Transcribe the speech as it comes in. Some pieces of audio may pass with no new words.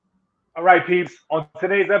All right, peeps. On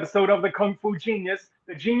today's episode of the Kung Fu Genius,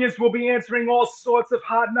 the genius will be answering all sorts of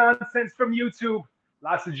hot nonsense from YouTube.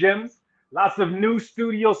 Lots of gems, lots of new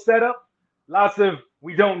studio setup, lots of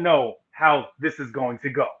we don't know how this is going to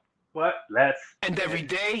go. But let's And every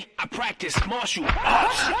begin. day I practice martial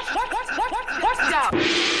arts.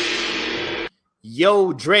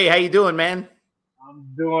 Yo, Dre, how you doing, man?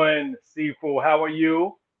 I'm doing Sifu. How are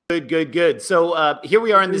you? Good. So here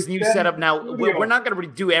we are in this new Reset setup now. studio. We're not going to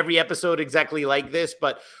do every episode exactly like this,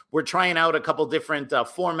 but we're trying out a couple different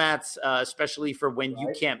formats, especially for when you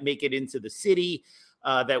Right. can't make it into the city.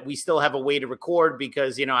 That we still have a way to record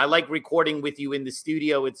because I like recording with you in the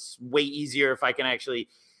studio. It's way easier if I can actually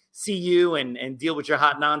see you and deal with your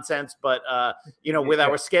hot nonsense. But with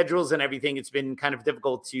our schedules and everything, it's been kind of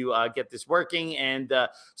difficult to get this working. And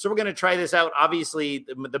so we're going to try this out. Obviously,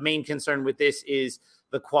 the main concern with this is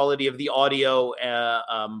the quality of the audio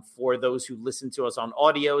for those who listen to us on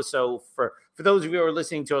audio. So for those of you who are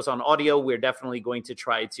listening to us on audio, we're definitely going to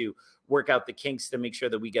try to work out the kinks to make sure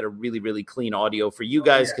that we get a really, really clean audio for you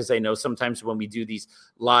guys. Because I know sometimes when we do these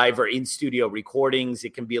live or in studio recordings,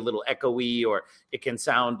 it can be a little echoey or it can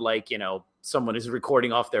sound like, someone is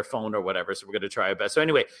recording off their phone or whatever. So we're going to try our best. So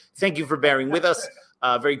anyway, thank you for bearing with us.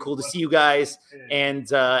 Very cool to see you guys.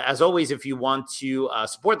 And as always, if you want to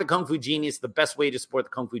support the Kung Fu Genius, the best way to support the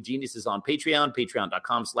Kung Fu Genius is on Patreon,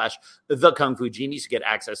 patreon.com/the Kung Fu Genius. You get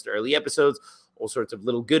access to early episodes, all sorts of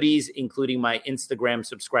little goodies, including my Instagram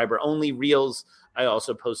subscriber only reels. I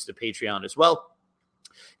also post to Patreon as well.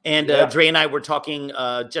 And Dre and I were talking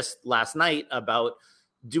just last night about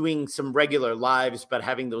doing some regular lives, but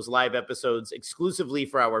having those live episodes exclusively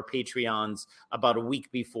for our Patreons about a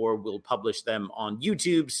week before we'll publish them on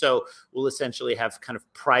YouTube. So we'll essentially have kind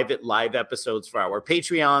of private live episodes for our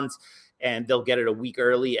Patreons, and they'll get it a week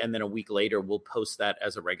early. And then a week later, we'll post that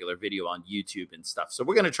as a regular video on YouTube and stuff. So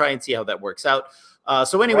we're going to try and see how that works out.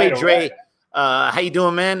 So anyway, Right, Dre, how you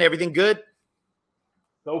doing, man? Everything good?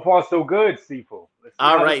 So far, so good, Sifu. Let's see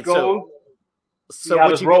All how right. this goes. So how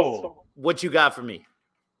what this you rolls. what you got for me?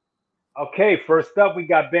 Okay, first up, we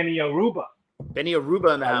got Benny Aruba. Benny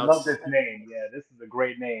Aruba in the I house. love this name. Yeah, this is a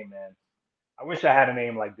great name, man. I wish I had a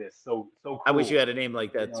name like this. So cool. I wish you had a name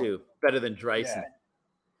like that too. Better than Dryson.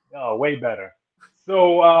 Yeah. Oh, way better.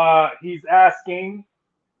 So he's asking,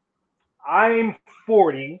 I'm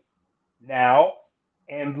 40 now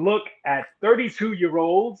and look at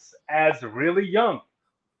 32-year-olds as really young.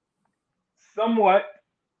 Somewhat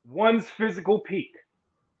one's physical peak.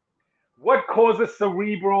 What causes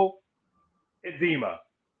cerebral edema?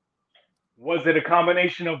 Was it a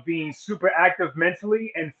combination of being super active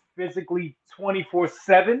mentally and physically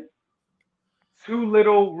 24/7? Too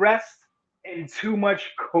little rest and too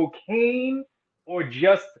much cocaine, or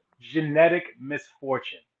just genetic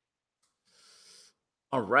misfortune?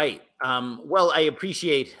 All right. Well, I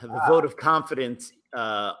appreciate the vote of confidence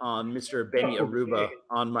on Mr. Benny Aruba Okay.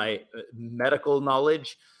 on my medical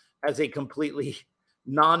knowledge as a completely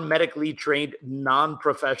non-medically trained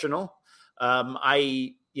non-professional.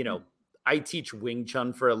 I teach Wing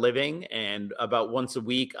Chun for a living, and about once a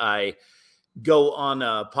week I go on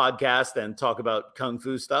a podcast and talk about Kung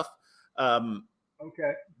Fu stuff.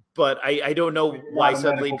 Okay. But I don't know You're why not a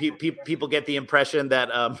suddenly medical people get the impression that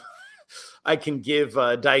I can give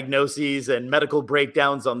diagnoses and medical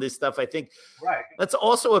breakdowns on this stuff. I think Right. that's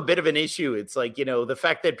also a bit of an issue. It's like, the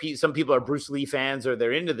fact that some people are Bruce Lee fans or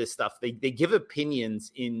they're into this stuff, they give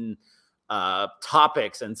opinions in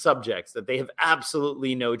topics and subjects that they have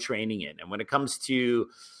absolutely no training in. And when it comes to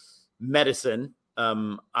medicine,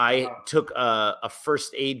 I took a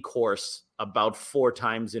first aid course about 4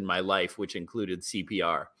 times in my life, which included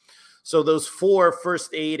CPR. So those 4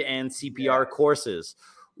 first aid and CPR courses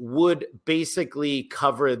would basically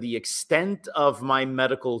cover the extent of my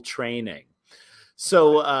medical training.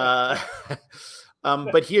 So,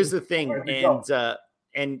 but here's the thing,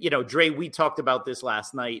 and Dre, we talked about this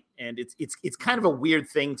last night, and it's kind of a weird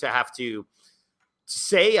thing to have to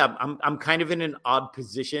say. I'm kind of in an odd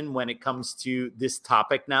position when it comes to this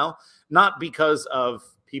topic now, not because of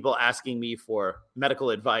people asking me for medical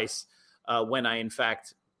advice when I in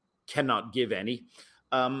fact cannot give any.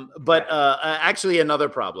 But actually another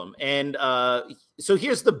problem. And so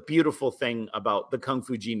here's the beautiful thing about the Kung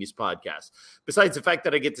Fu Genius podcast. Besides the fact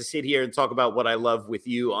that I get to sit here and talk about what I love with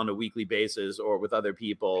you on a weekly basis or with other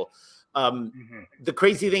people. The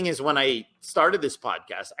crazy thing is when I started this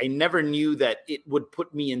podcast, I never knew that it would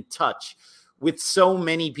put me in touch with so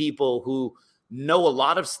many people who know a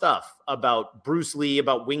lot of stuff about Bruce Lee,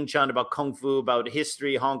 about Wing Chun, about Kung Fu, about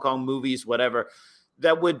history, Hong Kong movies, whatever,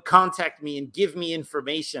 that would contact me and give me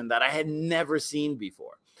information that I had never seen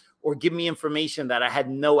before. or give me information that I had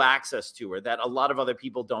no access to, or that a lot of other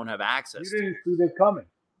people don't have access to. You didn't see this coming.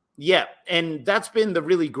 Yeah. And that's been the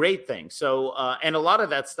really great thing. So, and a lot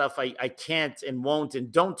of that stuff I can't and won't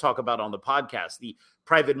and don't talk about on the podcast. The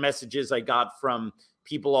private messages I got from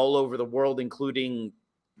people all over the world, including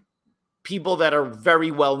people that are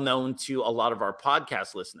very well known to a lot of our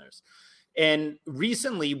podcast listeners. And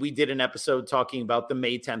recently we did an episode talking about the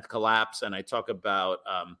May 10th collapse. And I talk about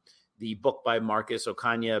the book by Marcus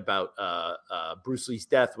Ocaña about Bruce Lee's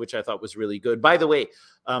death, which I thought was really good. By the way,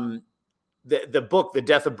 the book, The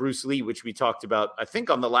Death of Bruce Lee, which we talked about, I think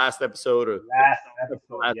on the last episode or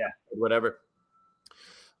whatever.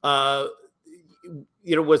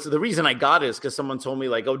 Was the reason I got it is because someone told me,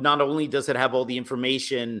 like, oh, not only does it have all the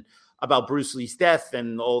information about Bruce Lee's death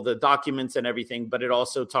and all the documents and everything, but it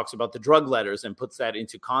also talks about the drug letters and puts that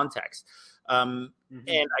into context. And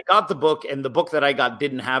I got the book, and the book that I got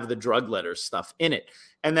didn't have the drug letter stuff in it.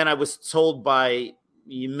 And then I was told by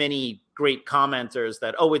many great commenters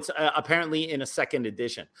that, oh, it's apparently in a second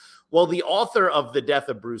edition. Well, the author of The Death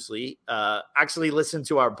of Bruce Lee actually listened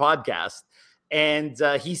to our podcast, and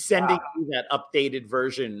he's sending me that updated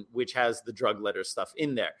version, which has the drug letter stuff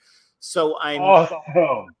in there. So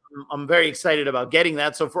I'm very excited about getting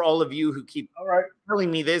that. So for all of you who keep telling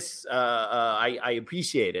me this, I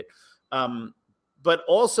appreciate it. But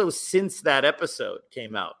also, since that episode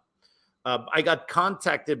came out, I got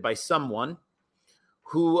contacted by someone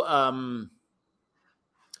who, well,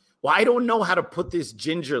 I don't know how to put this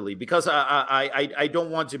gingerly, because I don't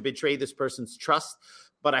want to betray this person's trust,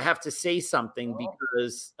 but I have to say something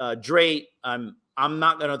because Dre, I'm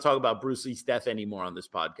not going to talk about Bruce Lee's death anymore on this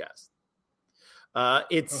podcast.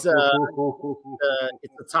 It's a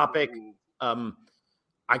topic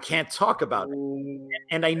I can't talk about it.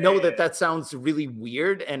 And I know that sounds really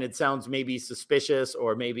weird, and it sounds maybe suspicious,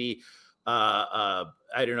 or maybe I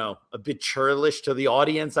don't know, a bit churlish to the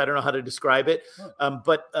audience. I don't know how to describe it.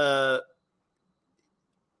 But I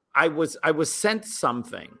was sent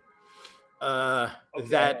something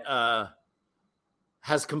that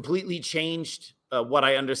has completely changed what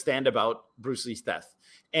I understand about Bruce Lee's death.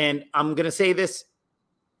 And I'm going to say this,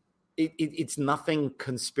 it's nothing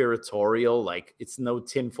conspiratorial. Like, it's no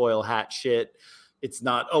tinfoil hat shit. It's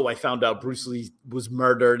not, oh, I found out Bruce Lee was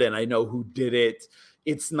murdered and I know who did it.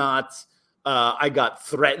 It's not, I got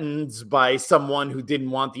threatened by someone who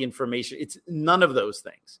didn't want the information. It's none of those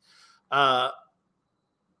things. The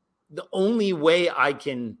only way I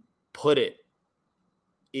can put it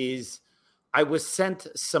is I was sent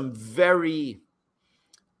some very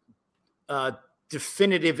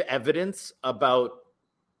definitive evidence about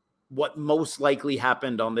what most likely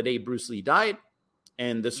happened on the day Bruce Lee died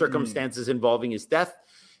and the circumstances involving his death.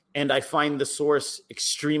 And I find the source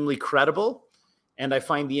extremely credible, and I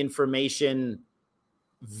find the information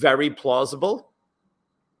very plausible.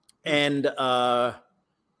 And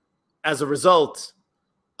as a result,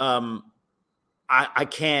 I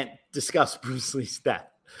can't discuss Bruce Lee's death.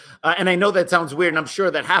 And I know that sounds weird, and I'm sure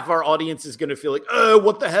that half our audience is going to feel like, oh,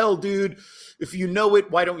 what the hell, dude? If you know it,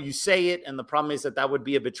 why don't you say it? And the problem is that would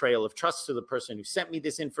be a betrayal of trust to the person who sent me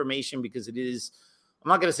this information, because it is, I'm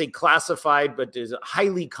not going to say classified, but is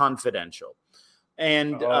highly confidential.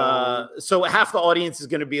 And so half the audience is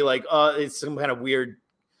going to be like, oh, it's some kind of weird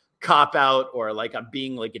cop out, or like I'm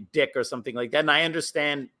being like a dick or something like that. And I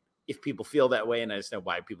understand if people feel that way, and I understand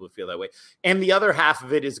why people feel that way. And the other half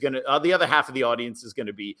of it is going to, the other half of the audience is going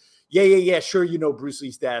to be, yeah, sure, you know Bruce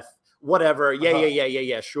Lee's death, whatever,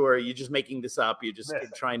 yeah, sure, you're just making this up, you're just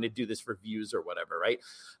trying to do this for views or whatever, right?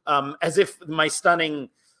 As if my stunning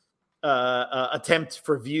attempt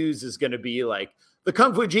for views is going to be like, the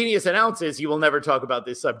Kung Fu Genius announces he will never talk about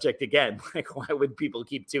this subject again. Like, why would people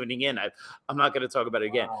keep tuning in? I'm not going to talk about it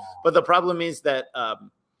again. But the problem is that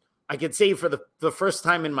I could say for the first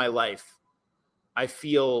time in my life, I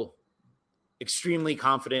feel extremely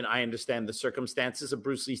confident. I understand the circumstances of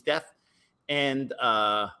Bruce Lee's death, and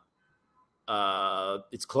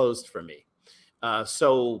it's closed for me.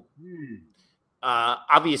 So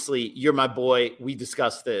obviously, you're my boy. We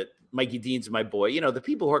discussed it. Mikey Dean's my boy. You know, the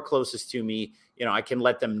people who are closest to me, you know, I can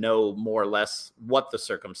let them know more or less what the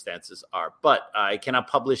circumstances are. But I cannot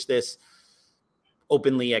publish this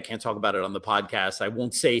openly. I can't talk about it on the podcast. I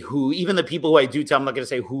won't say who. Even the people who I do tell, I'm not going to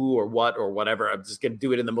say who or what or whatever. I'm just going to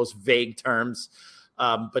do it in the most vague terms.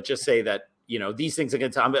 But just say that, you know, these things are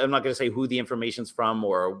going to, I'm not going to say who the information's from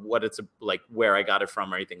or what it's like, where I got it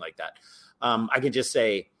from or anything like that. I can just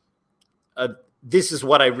say, this is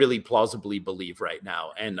what I really plausibly believe right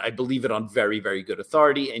now. And I believe it on very, very good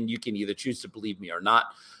authority. And you can either choose to believe me or not.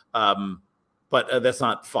 but that's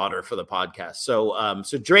not fodder for the podcast. So,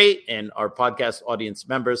 so Dre and our podcast audience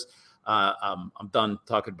members, I'm done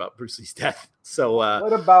talking about Bruce Lee's death. So,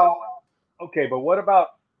 what about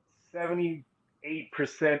 78%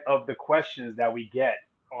 of the questions that we get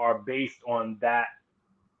are based on that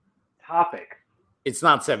topic? It's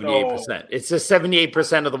not 78%. It's just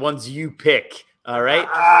 78% of the ones you pick. All right.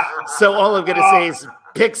 So all I'm gonna say is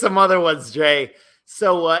pick some other ones, Dre.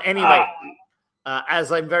 So anyway,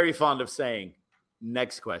 as I'm very fond of saying,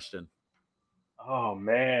 next question. Oh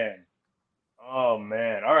man. All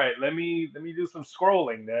right, let me do some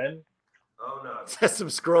scrolling then. Oh no. Some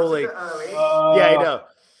scrolling. Yeah, I know.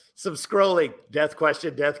 Some scrolling. Death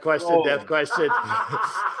question. Death question. Death question.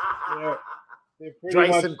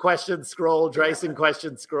 Dryson question. Scroll. Dryson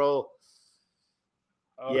question. Scroll.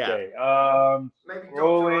 Okay. Yeah. Maybe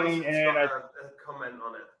Scrolling and and a comment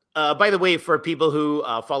on it. By the way, for people who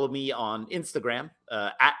follow me on Instagram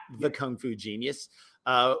at the Kung Fu Genius,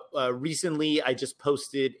 recently I just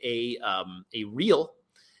posted a reel,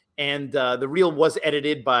 and the reel was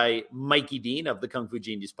edited by Mikey Dean of the Kung Fu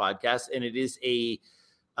Genius podcast, and it is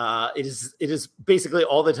basically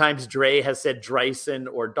all the times Dre has said Dryson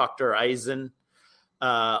or Dr. Eisen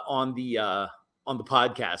on the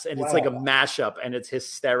podcast, and it's like a mashup, and it's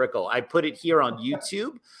hysterical. I put it here on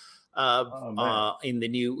YouTube. In the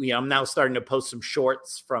new, I'm now starting to post some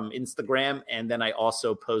shorts from Instagram, and then I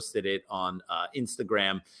also posted it on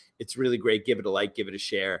Instagram. It's really great. Give it a like, give it a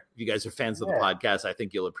share. If you guys are fans of the podcast, I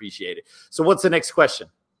think you'll appreciate it. So what's the next question?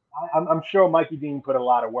 I'm sure Mikey Dean put a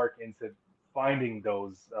lot of work into finding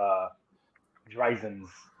those Drysons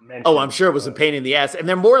mentioned. Oh, I'm sure it was a pain in the ass, and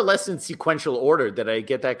they're more or less in sequential order. Did I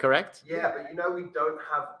get that correct? Yeah, but we don't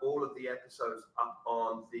have all of the episodes up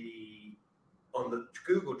on the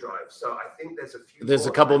Google Drive, so I think there's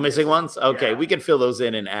a couple missing ones. Okay, we can fill those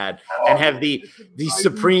in and add and have the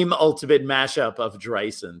supreme ultimate mashup of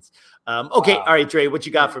Drysons. Okay, all right, Dre, what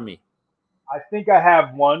you got for me? I think I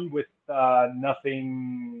have one with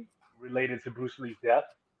nothing related to Bruce Lee's death.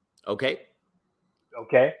 Okay,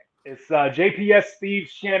 it's JPS Steve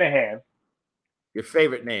Shanahan. Your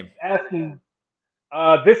favorite name. Asking,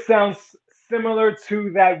 this sounds similar to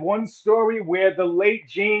that one story where the late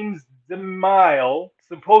James DeMille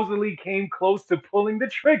supposedly came close to pulling the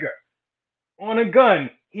trigger on a gun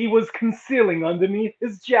he was concealing underneath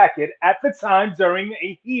his jacket at the time during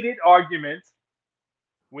a heated argument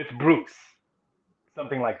with Bruce.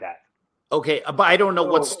 Something like that. Okay, but I don't know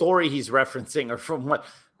what story he's referencing or from what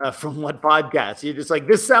podcast. You're just like,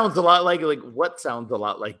 this sounds a lot like what sounds a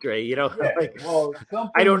lot like Dre,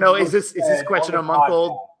 I don't know. Is this question a month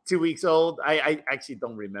old, 2 weeks old? I actually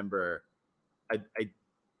don't remember.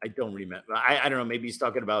 I don't remember. I don't know. Maybe he's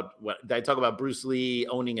talking about what did I talk about? Bruce Lee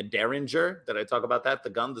owning a Derringer? Did I talk about that? The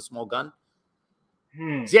gun, the small gun.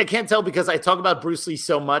 See, I can't tell because I talk about Bruce Lee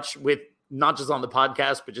so much with not just on the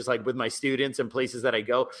podcast, but just like with my students and places that I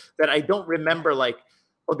go that I don't remember.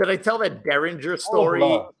 Did I tell that Derringer story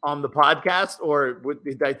on the podcast, or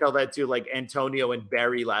did I tell that to like Antonio and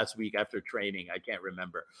Barry last week after training? I can't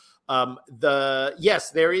remember. Yes,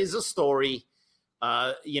 there is a story.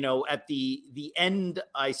 At the end,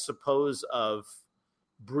 I suppose, of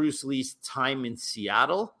Bruce Lee's time in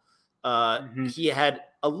Seattle, he had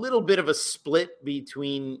a little bit of a split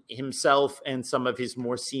between himself and some of his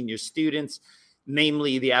more senior students,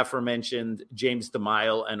 namely the aforementioned James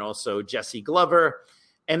DeMille and also Jesse Glover.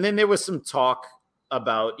 And then there was some talk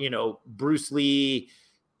about, Bruce Lee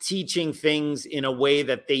teaching things in a way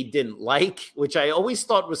that they didn't like, which I always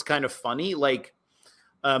thought was kind of funny.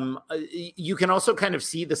 You can also kind of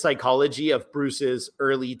see the psychology of Bruce's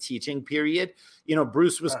early teaching period.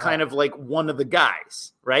 Bruce was kind of like one of the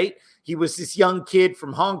guys, right? He was this young kid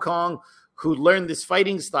from Hong Kong who learned this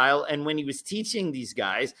fighting style. And when he was teaching these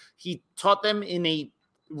guys, he taught them in a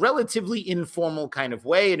relatively informal kind of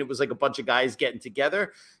way. And it was like a bunch of guys getting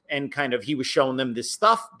together and kind of, he was showing them this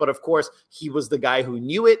stuff. But of course, he was the guy who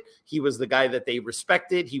knew it. He was the guy that they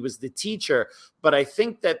respected. He was the teacher. But I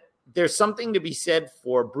think that there's something to be said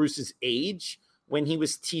for Bruce's age when he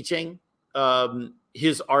was teaching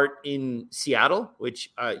his art in Seattle,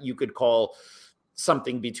 which you could call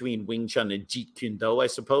something between Wing Chun and Jeet Kune Do, I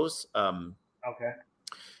suppose. Okay.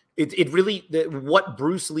 It really, what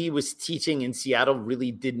Bruce Lee was teaching in Seattle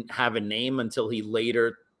really didn't have a name until he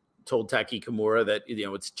later told Taki Kimura that,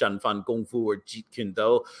 it's Chun Fan Kung Fu or Jeet Kune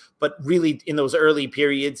Do. But really, in those early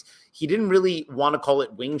periods, he didn't really want to call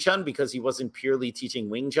it Wing Chun because he wasn't purely teaching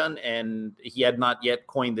Wing Chun, and he had not yet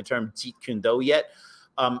coined the term Jeet Kune Do yet.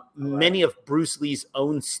 Many of Bruce Lee's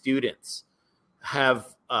own students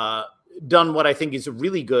have done what I think is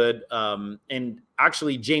really good. And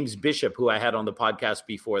actually, James Bishop, who I had on the podcast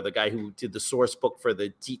before, the guy who did the source book for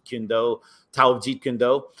the Jeet Kune Do, Tao of Jeet Kune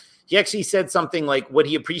Do, he actually said something like what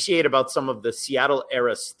he appreciated about some of the Seattle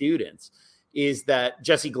era students is that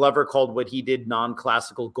Jesse Glover called what he did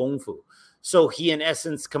non-classical Gongfu. So he, in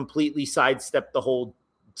essence, completely sidestepped the whole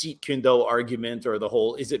Jeet Kune Do argument or the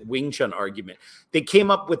whole is it Wing Chun argument. They came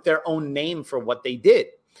up with their own name for what they did,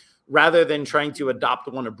 rather than trying to adopt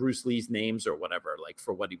one of Bruce Lee's names or whatever, like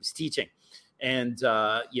for what he was teaching. And,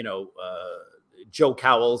 Joe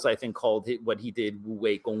Cowles, I think, called it what he did Wu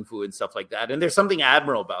Wei Gong Fu and stuff like that. And there's something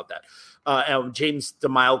admirable about that. James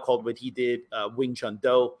DeMille called what he did Wing Chun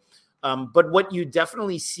Do. But what you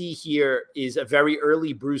definitely see here is a very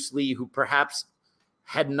early Bruce Lee who perhaps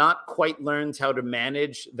had not quite learned how to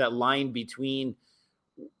manage that line between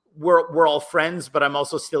we're all friends, but I'm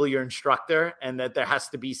also still your instructor, and that there has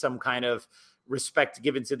to be some kind of respect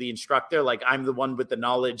given to the instructor. Like I'm the one with the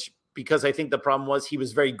knowledge, because I think the problem was he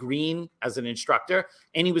was very green as an instructor,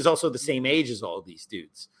 and he was also the same age as all of these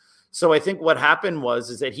dudes. So I think what happened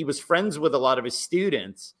is that he was friends with a lot of his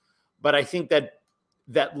students, but I think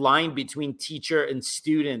that line between teacher and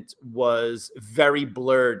student was very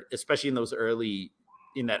blurred, especially in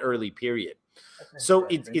that early period. So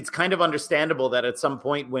it's kind of understandable that at some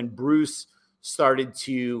point when Bruce started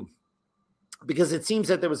to, because it seems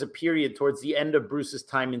that there was a period towards the end of Bruce's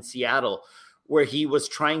time in Seattle where he was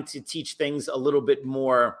trying to teach things a little bit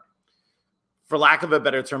more, for lack of a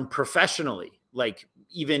better term, professionally. Like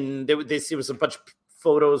even there was a bunch of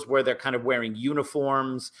photos where they're kind of wearing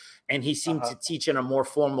uniforms, and he seemed to teach in a more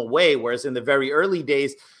formal way. Whereas in the very early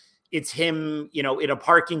days, it's him, in a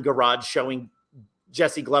parking garage showing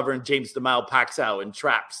Jesse Glover and James DeMille packs out and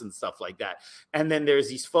traps and stuff like that. And then there's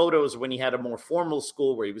these photos when he had a more formal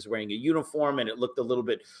school where he was wearing a uniform and it looked a little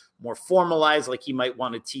bit more formalized, like he might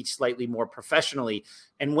want to teach slightly more professionally.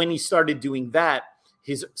 And when he started doing that,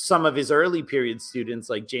 some of his early period students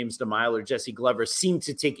like James DeMille or Jesse Glover seemed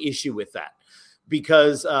to take issue with that.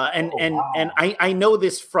 Because I know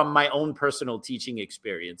this from my own personal teaching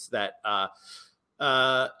experience that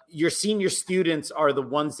your senior students are the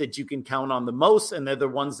ones that you can count on the most, and they're the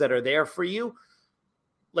ones that are there for you.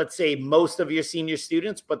 Let's say most of your senior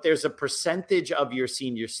students, but there's a percentage of your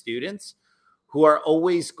senior students who are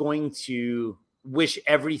always going to wish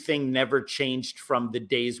everything never changed from the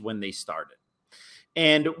days when they started.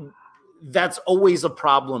 And that's always a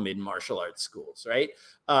problem in martial arts schools, right?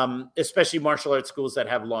 Especially martial arts schools that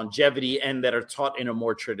have longevity and that are taught in a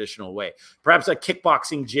more traditional way. Perhaps a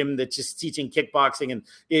kickboxing gym that's just teaching kickboxing and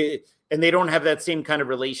they don't have that same kind of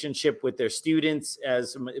relationship with their students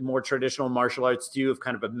as more traditional martial arts do, of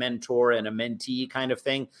kind of a mentor and a mentee kind of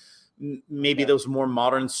thing. Maybe those more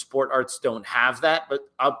modern sport arts don't have that, but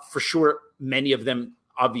for sure, many of them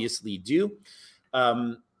obviously do.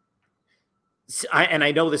 And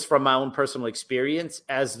I know this from my own personal experience,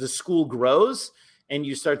 as the school grows and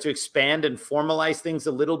you start to expand and formalize things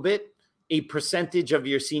a little bit, a percentage of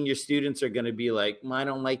your senior students are going to be like, I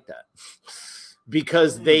don't like that,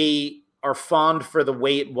 because they are fond for the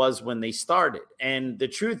way it was when they started. And the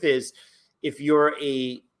truth is, if you're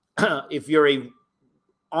a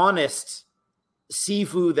honest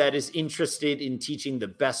Sifu that is interested in teaching the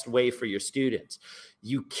best way for your students,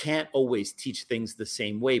 you can't always teach things the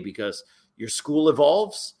same way, because your school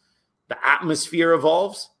evolves, the atmosphere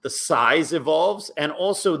evolves, the size evolves, and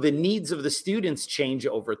also the needs of the students change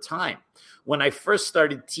over time. When I first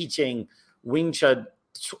started teaching Wing Chun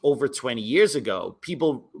over 20 years ago,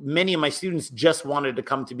 many of my students just wanted to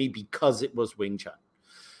come to me because it was Wing Chun.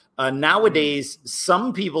 Nowadays,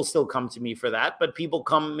 some people still come to me for that, but people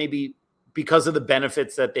come maybe because of the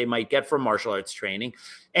benefits that they might get from martial arts training.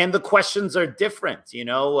 And the questions are different.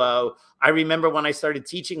 I remember when I started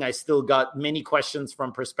teaching, I still got many questions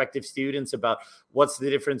from prospective students about what's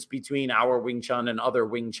the difference between our Wing Chun and other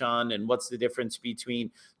Wing Chun, and what's the difference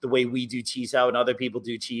between the way we do Chi Sao and other people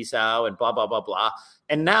do Chi Sao, and blah, blah, blah, blah.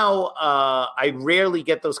 And now I rarely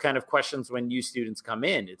get those kind of questions when new students come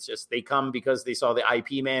in. It's just they come because they saw the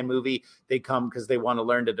IP Man movie. They come because they want to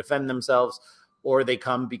learn to defend themselves, or they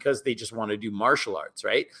come because they just want to do martial arts,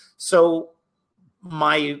 right? So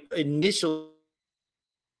my initial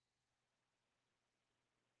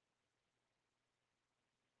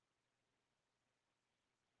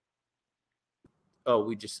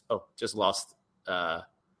just lost.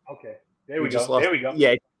 Okay, there we go. There we go.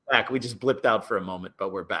 Yeah, back. We just blipped out for a moment,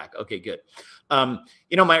 but we're back. Okay, good.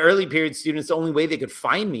 My early period students, the only way they could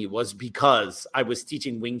find me was because I was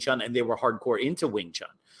teaching Wing Chun and they were hardcore into Wing Chun.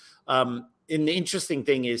 And the interesting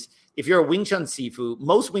thing is, if you're a Wing Chun Sifu,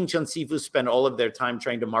 most Wing Chun Sifus spend all of their time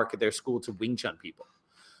trying to market their school to Wing Chun people.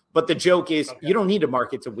 But the joke is you don't need to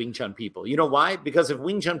market to Wing Chun people. You know why? Because if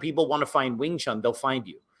Wing Chun people want to find Wing Chun, they'll find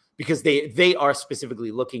you because they are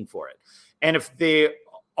specifically looking for it. And if they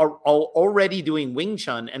are already doing Wing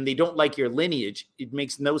Chun and they don't like your lineage, it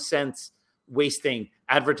makes no sense wasting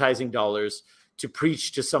advertising dollars to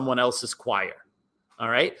preach to someone else's choir. All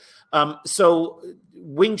right. So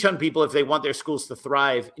Wing Chun people, if they want their schools to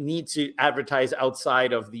thrive, need to advertise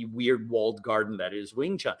outside of the weird walled garden that is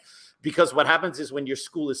Wing Chun. Because what happens is when your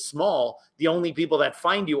school is small, the only people that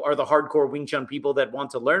find you are the hardcore Wing Chun people that want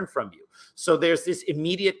to learn from you. So there's this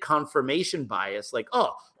immediate confirmation bias, like,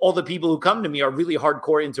 oh, all the people who come to me are really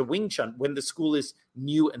hardcore into Wing Chun when the school is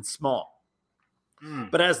new and small.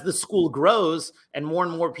 But as the school grows and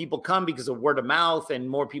more people come because of word of mouth and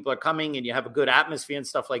more people are coming and you have a good atmosphere and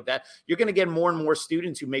stuff like that, you're going to get more and more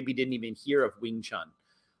students who maybe didn't even hear of Wing Chun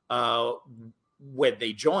when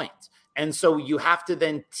they joined. And so you have to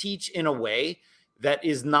then teach in a way that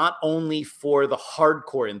is not only for the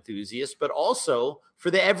hardcore enthusiast, but also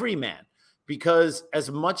for the everyman. Because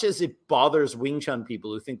as much as it bothers Wing Chun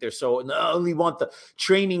people who think they're only want the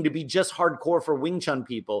training to be just hardcore for Wing Chun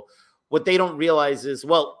people, what they don't realize is,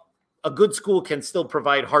 well, a good school can still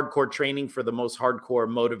provide hardcore training for the most hardcore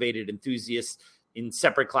motivated enthusiasts in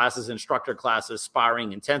separate classes, instructor classes,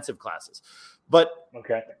 sparring, intensive classes. But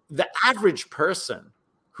the average person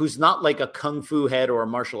who's not like a kung fu head or a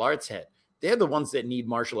martial arts head, they're the ones that need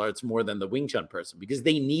martial arts more than the Wing Chun person because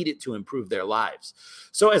they need it to improve their lives.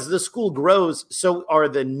 So as the school grows, so are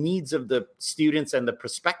the needs of the students and the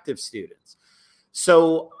prospective students.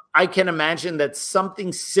 So I can imagine that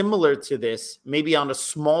something similar to this, maybe on a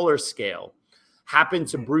smaller scale, happened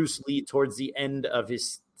to Bruce Lee towards the end of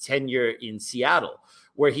his tenure in Seattle,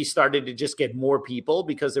 where he started to just get more people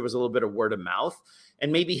because there was a little bit of word of mouth.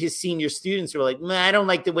 And maybe his senior students were like, man, I don't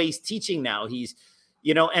like the way he's teaching now. He's,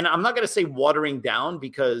 and I'm not going to say watering down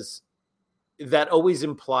because that always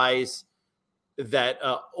implies that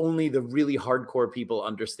only the really hardcore people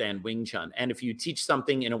understand Wing Chun. And if you teach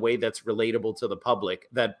something in a way that's relatable to the public,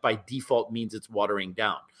 that by default means it's watering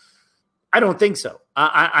down. I don't think so.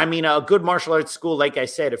 I mean, a good martial arts school, like I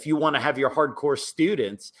said, if you want to have your hardcore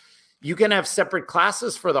students, you can have separate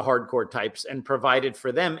classes for the hardcore types and provide it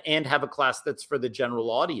for them and have a class that's for the general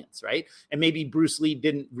audience, right? And maybe Bruce Lee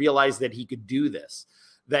didn't realize that he could do this,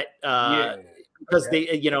 because they,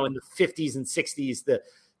 in the 50s and 60s,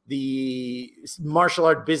 the martial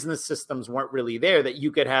art business systems weren't really there, that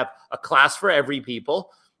you could have a class for every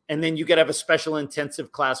people. And then you could have a special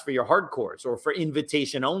intensive class for your hardcores or for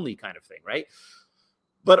invitation only kind of thing, right?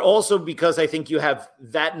 But also because I think you have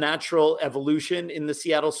that natural evolution in the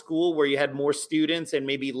Seattle school where you had more students and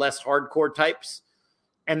maybe less hardcore types.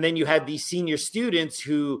 And then you had these senior students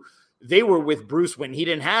who they were with Bruce when he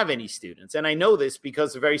didn't have any students. And I know this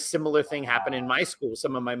because a very similar thing happened in my school.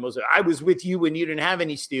 I was with you when you didn't have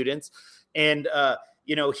any students. And,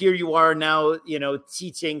 here you are now,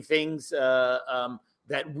 teaching things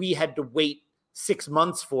that we had to wait 6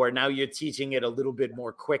 months for. Now you're teaching it a little bit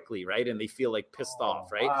more quickly, right? And they feel like pissed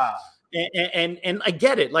off, right? Wow. And I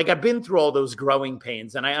get it. Like I've been through all those growing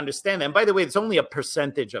pains and I understand that. And by the way, it's only a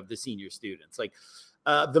percentage of the senior students. Like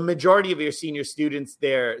the majority of your senior students,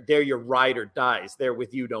 they're your ride or dies. They're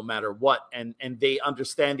with you no matter what. And they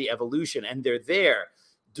understand the evolution and they're there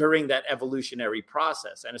during that evolutionary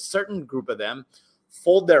process. And a certain group of them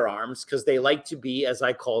fold their arms because they like to be, as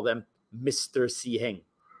I call them, Mr. Siheng.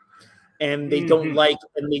 And they don't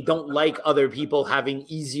like other people having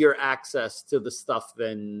easier access to the stuff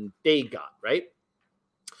than they got, right?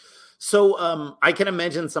 So I can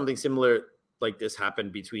imagine something similar like this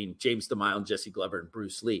happened between James DeMille and Jesse Glover and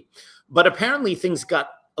Bruce Lee. But apparently things got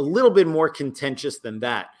a little bit more contentious than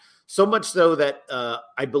that. So much so that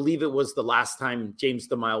I believe it was the last time James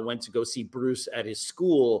DeMille went to go see Bruce at his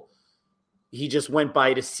school. He just went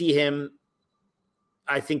by to see him.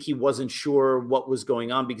 I think he wasn't sure what was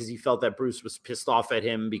going on because he felt that Bruce was pissed off at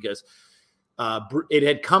him because it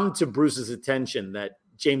had come to Bruce's attention that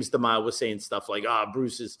James DeMille was saying stuff like,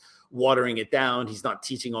 Bruce is watering it down. He's not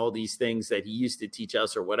teaching all these things that he used to teach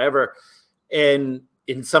us or whatever. And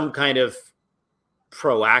in some kind of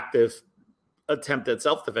proactive attempt at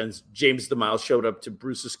self-defense, James DeMille showed up to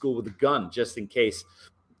Bruce's school with a gun just in case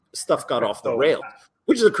stuff got off the rails,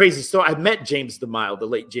 which is a crazy story. I met James DeMille, the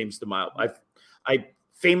late James DeMille. I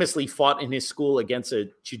famously fought in his school against a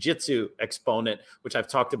jiu-jitsu exponent, which I've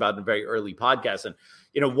talked about in a very early podcast. And,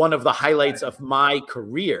 one of the highlights of my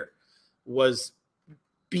career was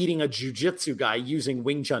beating a jiu-jitsu guy using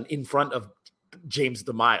Wing Chun in front of James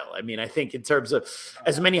DeMille. I mean, I think in terms of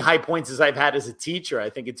as many high points as I've had as a teacher, I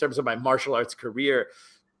think in terms of my martial arts career,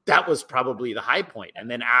 that was probably the high point. And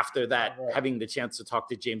then after that, having the chance to talk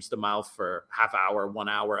to James DeMille for half hour, 1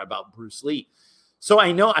 hour about Bruce Lee. So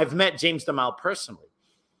I know I've met James DeMille personally.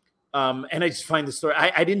 And I just find the story.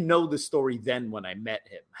 I didn't know the story then when I met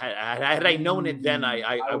him. Had I known it then,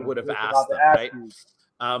 I would have asked him,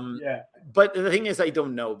 right? But the thing is, I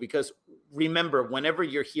don't know, because remember, whenever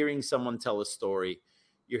you're hearing someone tell a story,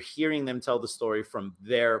 you're hearing them tell the story from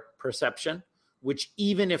their perception, which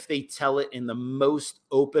even if they tell it in the most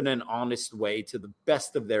open and honest way to the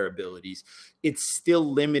best of their abilities, it's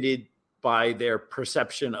still limited by their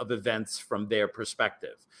perception of events from their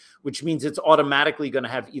perspective, which means it's automatically going to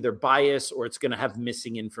have either bias or it's going to have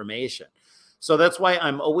missing information. So that's why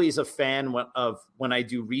I'm always a fan of when I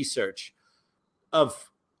do research of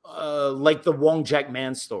like the Wong Jack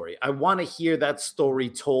Man story. I want to hear that story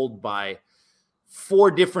told by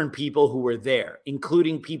 4 different people who were there,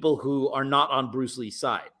 including people who are not on Bruce Lee's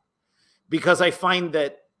side, because I find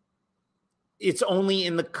that it's only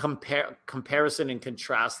in the comparison and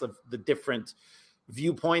contrast of the different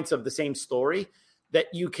viewpoints of the same story that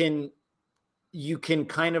you can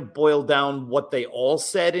kind of boil down what they all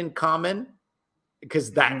said in common,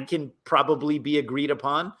 because that can probably be agreed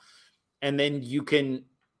upon. And then you can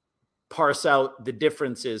parse out the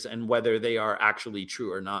differences and whether they are actually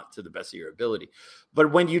true or not to the best of your ability.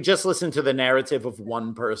 But when you just listen to the narrative of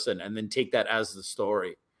one person and then take that as the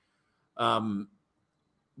story,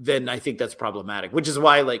 then I think that's problematic, which is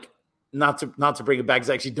why, like, not to bring it back, because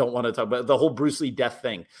I actually don't want to talk about the whole Bruce Lee death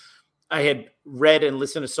thing. I had read and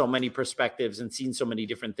listened to so many perspectives and seen so many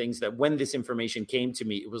different things that when this information came to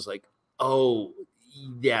me, it was like, oh,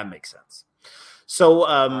 yeah, makes sense. So,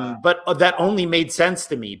 but that only made sense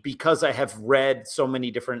to me because I have read so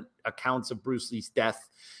many different accounts of Bruce Lee's death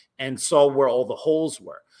and saw where all the holes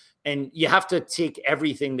were. And you have to take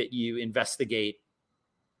everything that you investigate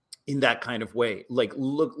in that kind of way. Like,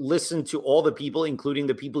 listen to all the people, including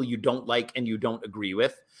the people you don't like and you don't agree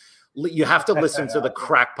with. You have to listen to the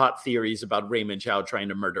crackpot theories about Raymond Chow trying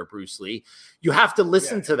to murder Bruce Lee. You have to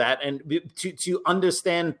listen to that and to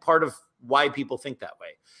understand part of why people think that way.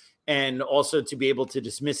 And also to be able to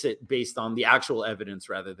dismiss it based on the actual evidence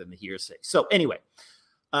rather than the hearsay. So anyway,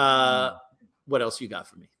 what else you got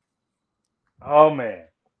for me? Oh, man.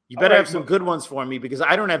 You better have some good ones for me, because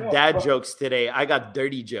I don't have dad jokes today. I got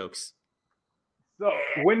dirty jokes. So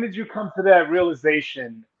when did you come to that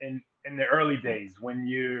realization in the early days when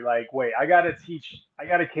you're like, wait, I got to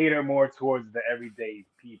cater more towards the everyday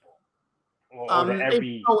people?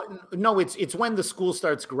 It's when the school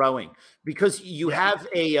starts growing, because you have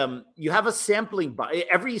a sampling bias.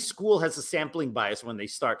 Every school has a sampling bias when they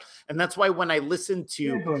start, and that's why when I listen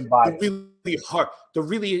to it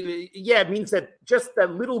means that just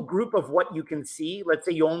that little group of what you can see. Let's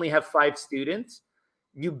say you only have 5 students,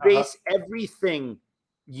 you base everything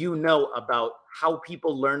you know about how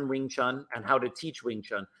people learn Wing Chun and how to teach Wing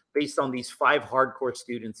Chun based on these 5 hardcore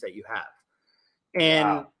students that you have,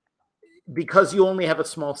 and because you only have a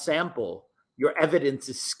small sample, your evidence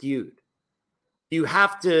is skewed. You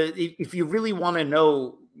have to, if you really want to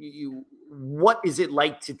know what is it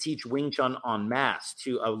like to teach Wing Chun en masse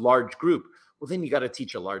to a large group, well, then you got to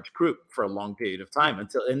teach a large group for a long period of time and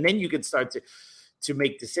then you can start to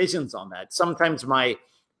make decisions on that. Sometimes my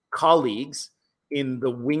colleagues in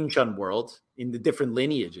the Wing Chun world, in the different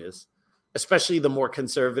lineages, especially the more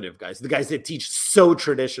conservative guys, the guys that teach so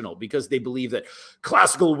traditional because they believe that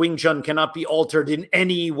classical Wing Chun cannot be altered in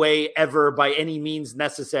any way ever by any means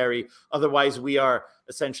necessary. Otherwise, we are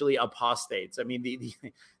essentially apostates. I mean,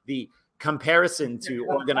 the comparison to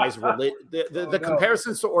organized religion, the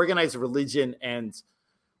comparisons to organized religion and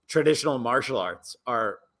traditional martial arts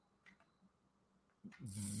are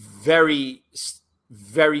very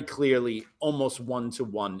clearly almost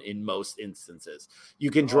 1-to-1 in most instances. You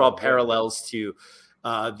can draw parallels to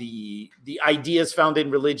the ideas found in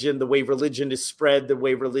religion, the way religion is spread, the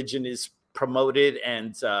way religion is promoted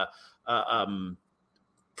and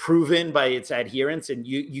proven by its adherents. And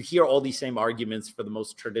you hear all these same arguments for the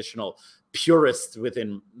most traditional purists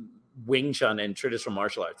within Wing Chun and traditional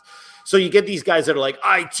martial arts. So you get these guys that are like,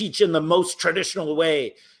 I teach in the most traditional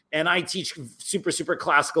way, and I teach super, super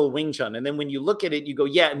classical Wing Chun. And then when you look at it, you go,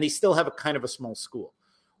 yeah, and they still have a kind of a small school,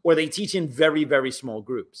 or they teach in very, very small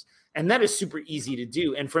groups. And that is super easy to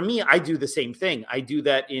do. And for me, I do the same thing. I do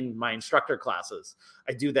that in my instructor classes.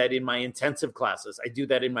 I do that in my intensive classes. I do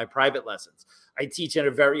that in my private lessons. I teach in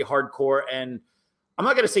a very hardcore, and I'm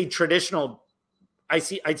not going to say traditional. I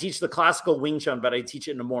teach the classical Wing Chun, but I teach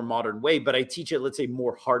it in a more modern way. But I teach it, let's say,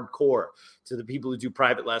 more hardcore to the people who do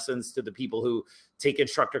private lessons, to the people who take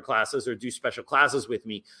instructor classes or do special classes with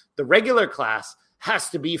me. The regular class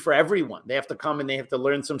has to be for everyone. They have to come and they have to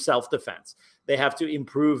learn some self-defense. They have to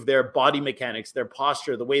improve their body mechanics, their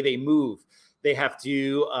posture, the way they move. They have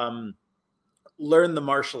to learn the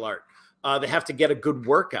martial art. They have to get a good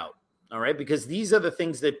workout, all right? Because these are the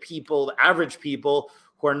things that people, the average people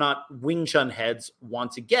who are not Wing Chun heads,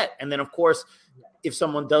 want to get. And then, of course, if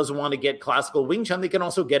someone does want to get classical Wing Chun, they can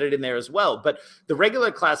also get it in there as well. But the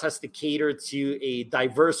regular class has to cater to a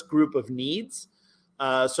diverse group of needs.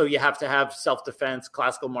 So you have to have self-defense,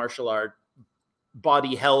 classical martial art,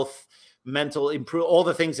 body health, mental improve, all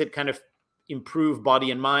the things that kind of improve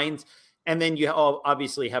body and mind. And then you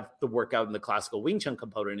obviously have the workout and the classical Wing Chun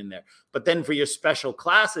component in there. But then for your special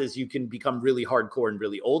classes, you can become really hardcore and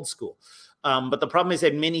really old school. But the problem is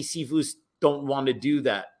that many Sifus don't want to do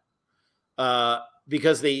that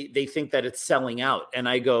because they think that it's selling out. And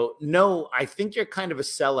I go, no, I think you're kind of a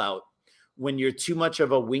sellout when you're too much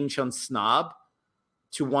of a Wing Chun snob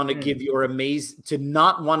to want to give your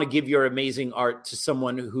not want to give your amazing art to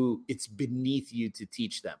someone who it's beneath you to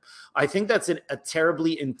teach them. I think that's a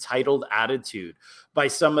terribly entitled attitude by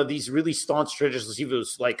some of these really staunch traditional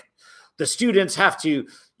Sifus. Like, the students have to,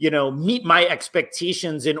 meet my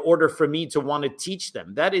expectations in order for me to want to teach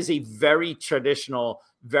them. That is a very traditional,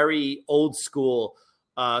 very old school,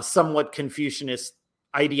 somewhat Confucianist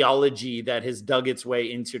ideology that has dug its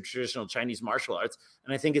way into traditional Chinese martial arts.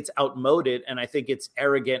 And I think it's outmoded, and I think it's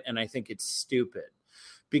arrogant, and I think it's stupid.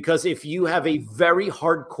 Because if you have a very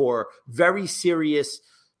hardcore, very serious,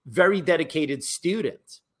 very dedicated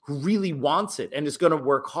student who really wants it and is going to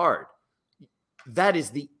work hard, that is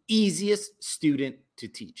the easiest student to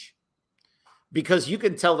teach. Because you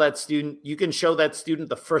can tell that student, you can show that student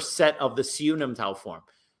the first set of the Siu Nam Tao form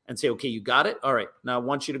and say, okay, you got it? All right. Now I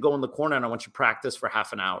want you to go in the corner and I want you to practice for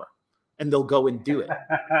half an hour. And they'll go and do it.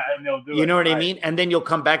 And they'll do you know it, what I mean? And then you'll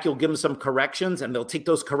come back, you'll give them some corrections, and they'll take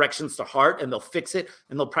those corrections to heart and they'll fix it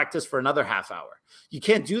and they'll practice for another half hour. You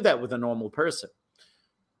can't do that with a normal person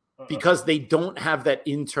because they don't have that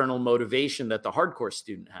internal motivation that the hardcore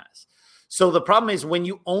student has. So the problem is when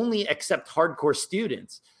you only accept hardcore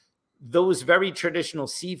students, those very traditional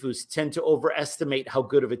Sifus tend to overestimate how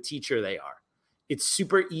good of a teacher they are. It's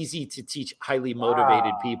super easy to teach highly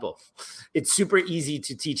motivated people. It's super easy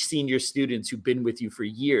to teach senior students who've been with you for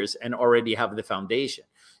years and already have the foundation.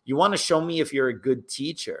 You want to show me if you're a good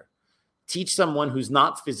teacher. Teach someone who's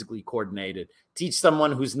not physically coordinated. Teach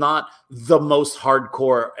someone who's not the most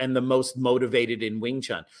hardcore and the most motivated in Wing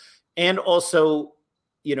Chun. And also,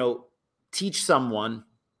 teach someone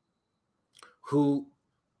who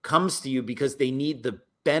comes to you because they need the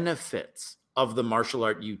benefits of the martial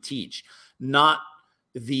art you teach, not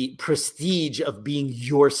the prestige of being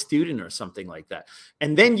your student or something like that.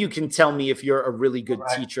 And then you can tell me if you're a really good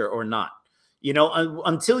teacher or not.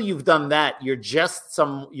 Until you've done that, you're just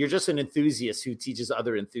an enthusiast who teaches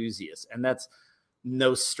other enthusiasts. And that's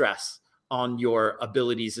no stress on your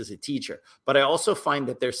abilities as a teacher. But I also find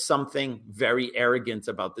that there's something very arrogant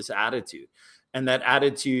about this attitude. And that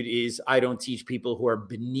attitude is, I don't teach people who are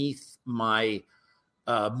beneath my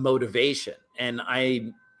motivation. And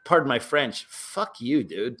pardon my French, fuck you,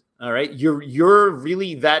 dude. All right. You're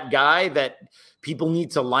really that guy that people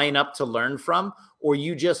need to line up to learn from, or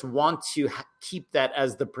you just want to keep that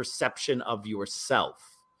as the perception of yourself.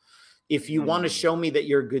 If you want to show me that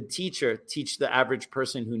you're a good teacher, teach the average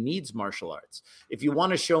person who needs martial arts. If you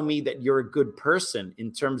want to show me that you're a good person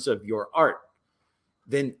in terms of your art,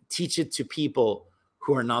 then teach it to people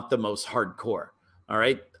who are not the most hardcore. All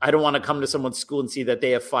right. I don't want to come to someone's school and see that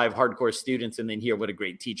they have 5 hardcore students and then hear what a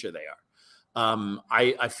great teacher they are.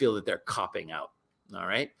 I feel that they're copping out. All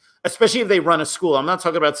right. Especially if they run a school. I'm not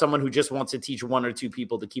talking about someone who just wants to teach 1 or 2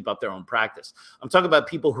 people to keep up their own practice. I'm talking about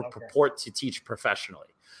people who purport to teach professionally.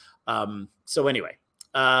 So anyway,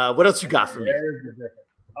 what else you got for me?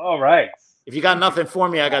 All right. If you got nothing for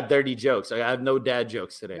me, I got dirty jokes. I have no dad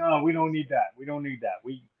jokes today. No, we don't need that. We do.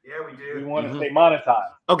 We do. We want to stay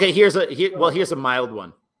monetized. Okay, here's a mild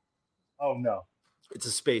one. Oh no. It's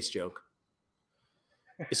a space joke.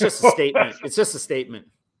 It's just a statement. It's just a statement.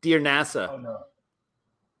 Dear NASA, Oh no.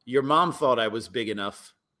 your mom thought I was big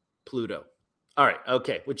enough. Pluto. All right.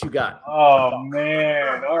 Okay. What you got? Oh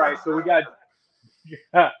man. All right. So we got.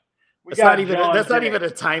 That's not even a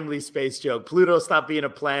timely space joke. Pluto stopped being a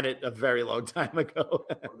planet a very long time ago.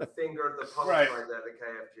 On the finger of the pulse Right. right there, the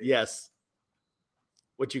KFG. Yes.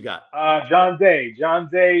 What you got? John Day. John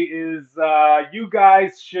Day is. You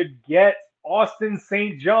guys should get Austin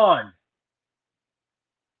St. John,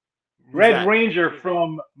 Red that? Ranger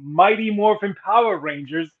from Mighty Morphin Power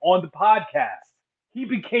Rangers, on the podcast. He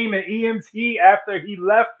became an EMT after he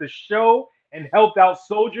left the show and helped out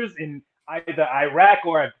soldiers in either Iraq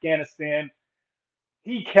or Afghanistan.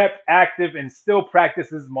 he kept active and still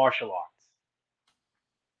practices martial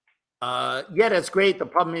arts. Yeah, that's great. The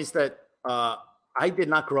problem is that I did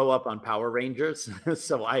not grow up on Power Rangers,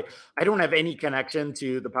 so I don't have any connection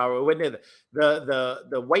to the Power. When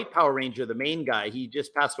the white Power Ranger, the main guy, he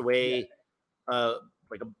just passed away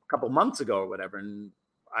like a couple months ago or whatever, and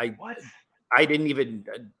I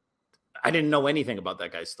didn't know anything about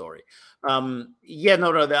that guy's story. I'm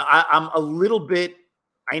a little bit.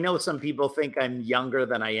 I know some people think I'm younger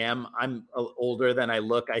than I am. I'm older than I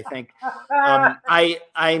look, I think.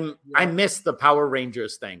 I missed the Power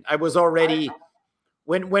Rangers thing. I was already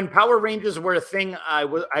when Power Rangers were a thing, I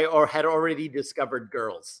had already discovered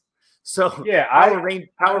girls. So yeah,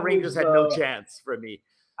 Power Rangers had no chance for me.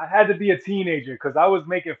 I had to be a teenager because I was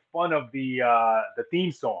making fun of the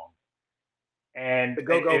theme song. And the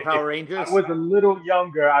Go-Go Power Rangers. If I was a little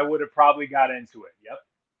younger, I would have probably got into it. Yep.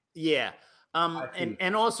 Yeah.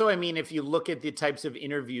 And also, I mean, if you look at the types of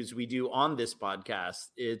interviews we do on this podcast,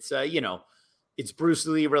 it's, it's Bruce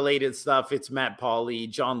Lee related stuff. It's Matt Pauly,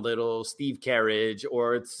 John Little, Steve Carriage,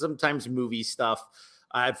 or it's sometimes movie stuff.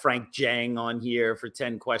 I have Frank Jang on here for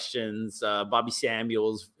 10 questions, Bobby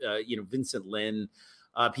Samuels, Vincent Lin,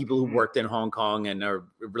 people who worked in Hong Kong and are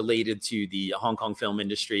related to the Hong Kong film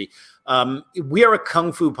industry. We are a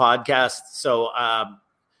Kung Fu podcast. So I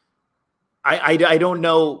don't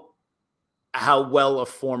know how well a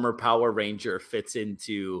former Power Ranger fits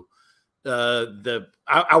into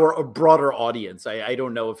our broader audience. I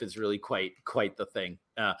don't know if it's really quite the thing.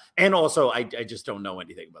 And also, I just don't know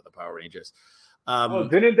anything about the Power Rangers.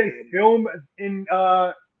 Didn't they film in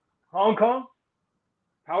Hong Kong?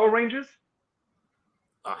 Power Rangers?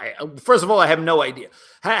 First of all, I have no idea.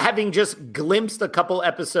 Having just glimpsed a couple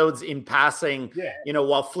episodes in passing,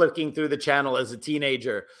 while flicking through the channel as a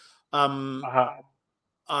teenager, I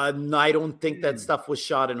don't think that stuff was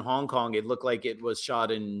shot in Hong Kong. It looked like it was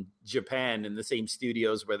shot in Japan in the same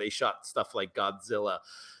studios where they shot stuff like Godzilla.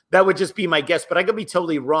 That would just be my guess, but I could be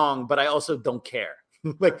totally wrong, but I also don't care.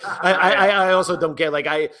 I also don't care.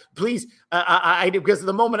 Because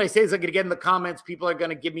the moment I say this, I'm going to get in the comments. People are going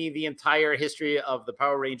to give me the entire history of the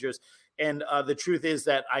Power Rangers. And the truth is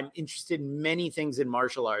that I'm interested in many things in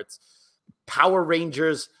martial arts. Power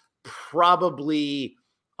Rangers, probably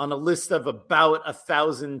on a list of about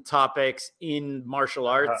 1,000 topics in martial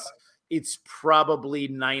arts, it's probably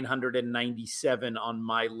 997 on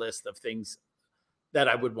my list of things that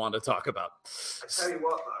I would want to talk about. I tell you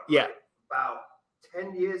what, though, yeah, about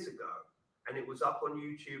 10 years ago, and it was up on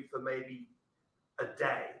YouTube for maybe a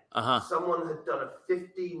day. Someone had done a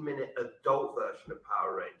 15-minute adult version of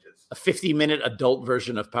Power Rangers. A 15-minute adult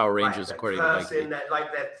version of Power Rangers, according to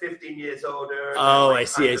Mike. They're 15 years older. Oh, I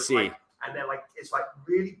see. And they're it's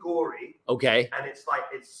really gory. Okay. And it's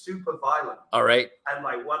super violent. All right. And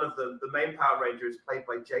one of them, the main Power Ranger, is played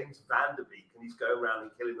by James Van Der Beek, and he's going around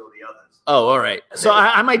and killing all the others. Oh, all right. And so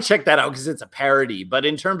I might check that out because it's a parody. But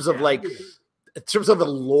in terms of in terms of the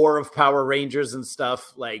lore of Power Rangers and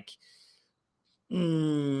stuff, I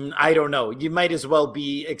don't know. You might as well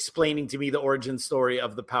be explaining to me the origin story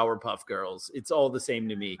of the Powerpuff Girls. It's all the same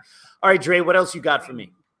to me. All right, Dre, what else you got for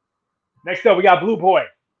me? Next up, we got Blue Boy.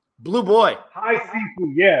 Blue Boy. Hi,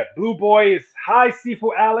 Sifu. Yeah, Blue Boy is Hi,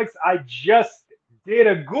 Sifu Alex. I just did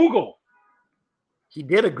a Google. He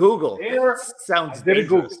did a Google. Sounds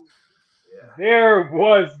dangerous. There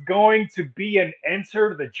was going to be an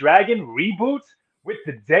Enter the Dragon reboot with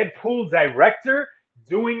the Deadpool director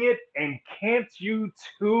doing it, and can't you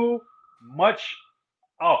too much?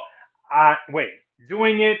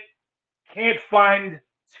 Doing it. Can't find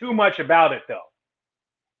too much about it though.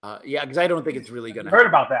 Yeah, because I don't think it's really going to heard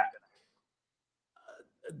about that.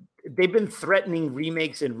 They've been threatening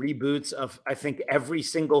remakes and reboots of, I think, every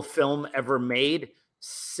single film ever made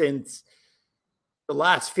since the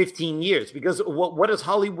last 15 years. Because what does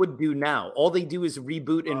Hollywood do now? All they do is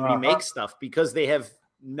reboot and remake stuff because they have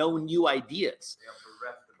no new ideas.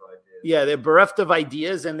 They're bereft of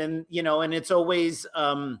ideas. And then, and it's always,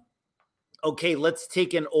 okay, let's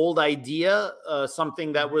take an old idea,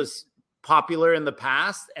 something that was popular in the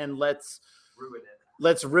past, and let's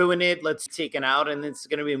ruin it. Let's take it out, and it's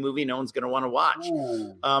going to be a movie no one's going to want to watch.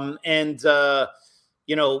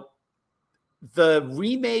 The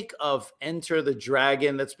remake of Enter the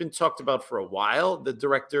Dragon that's been talked about for a while. The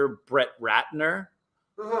director Brett Ratner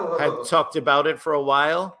had talked about it for a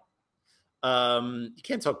while. You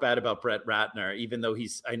can't talk bad about Brett Ratner, even though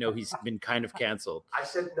I know he's been kind of canceled. I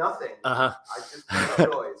said nothing. I just made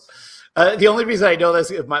noise. The only reason I know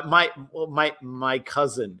this is my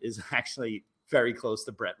cousin is actually very close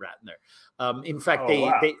to Brett Ratner. In fact,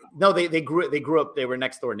 they grew up. They were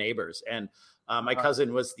next door neighbors, and My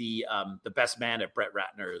cousin was the best man at Brett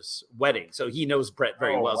Ratner's wedding, so he knows Brett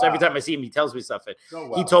very well. So every time I see him, he tells me stuff.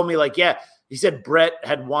 He told me like, he said Brett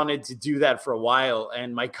had wanted to do that for a while,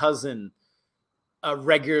 and my cousin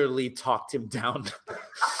regularly talked him down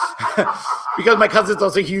because my cousin's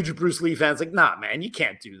also a huge Bruce Lee fan. It's like, nah, man, you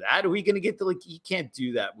can't do that. Are we going to get to you can't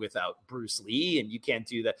do that without Bruce Lee, and you can't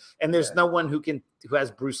do that. And there's no one who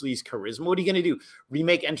has Bruce Lee's charisma. What are you going to do?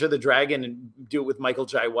 Remake Enter the Dragon and do it with Michael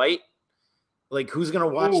Jai White? Like, who's going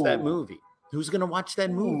to watch that movie? Who's going to watch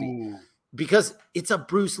that movie? Because it's a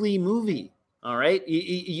Bruce Lee movie. All right.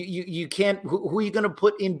 You can't, who are you going to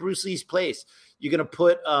put in Bruce Lee's place? You're going to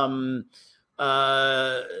put,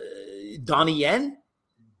 Donnie Yen?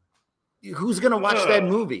 Who's going to watch that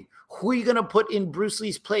movie? Who are you going to put in Bruce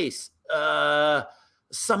Lee's place?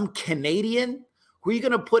 Some Canadian? Who are you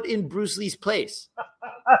going to put in Bruce Lee's place?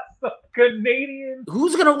 Some Canadian?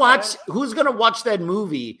 Who's going to watch that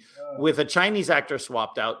movie with a Chinese actor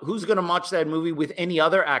swapped out? Who's going to watch that movie with any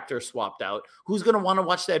other actor swapped out? Who's going to want to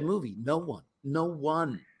watch that movie? No one.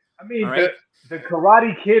 I mean, the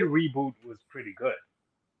Karate Kid reboot was pretty good.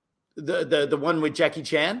 The one with Jackie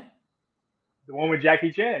Chan? The one with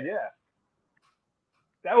Jackie Chan, yeah.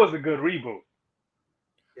 That was a good reboot.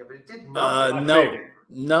 Yeah, but it did nothing.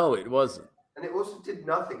 No, it wasn't. And it also did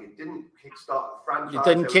nothing. It didn't kickstart a franchise. It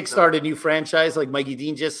didn't kickstart a new franchise, like Mikey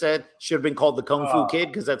Dean just said. Should have been called the Kung Fu Kid,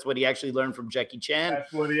 because that's what he actually learned from Jackie Chan.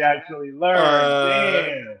 That's what he actually learned.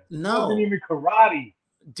 Damn. No. It wasn't even karate.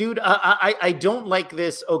 Dude, I don't like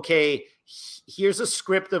this. Okay, here's a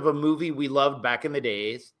script of a movie we loved back in the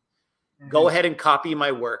days. Go ahead and copy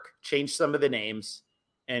my work, change some of the names,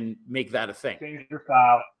 and make that a thing. Change your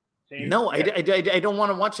style. I don't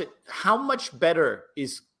want to watch it. How much better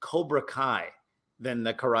is Cobra Kai than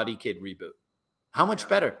the Karate Kid reboot? How much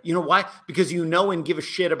better? You know why? Because you know and give a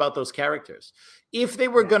shit about those characters. If they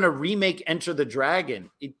were going to remake Enter the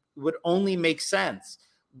Dragon, it would only make sense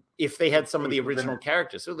if they had some of the original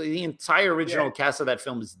characters. So the entire original cast of that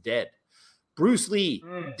film is dead. Bruce Lee,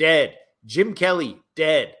 dead. Jim Kelly,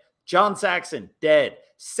 dead. John Saxon, dead.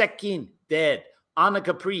 Sekin, dead. Anna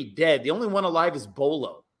Capri, dead. The only one alive is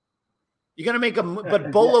Bolo. You're going to make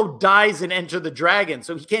but Bolo dies in Enter the Dragon,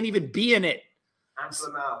 so he can't even be in it.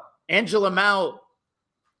 Angela Mao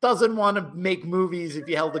doesn't want to make movies if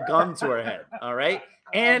you held a gun to her head, all right?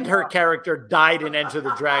 And her character died in Enter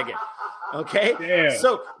the Dragon, okay? Damn.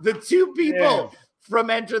 So the two people from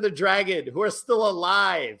Enter the Dragon who are still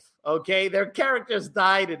alive, okay? Their characters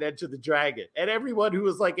died in Enter the Dragon, and everyone who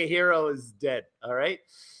was like a hero is dead, all right?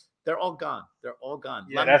 They're all gone. They're all gone.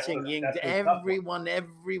 Yeah, everyone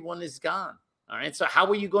is gone. All right. So how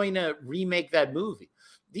are you going to remake that movie?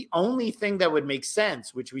 The only thing that would make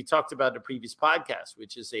sense, which we talked about in the previous podcast,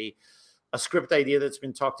 which is a script idea that's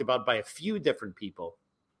been talked about by a few different people,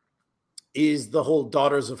 is the whole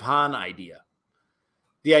Daughters of Han idea.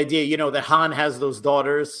 The idea, that Han has those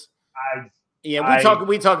daughters. We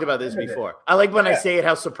talked about this before. I like when I say it,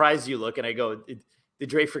 how surprised you look, and I go, did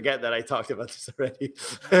Dre forget that I talked about this already?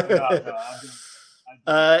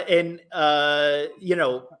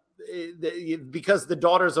 Because the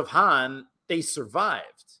Daughters of Han, they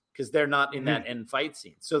survived because they're not in that end fight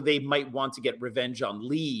scene. So they might want to get revenge on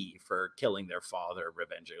Lee for killing their father,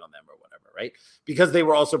 revenging on them or whatever, right? Because they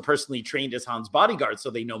were also personally trained as Han's bodyguards, so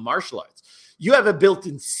they know martial arts. You have a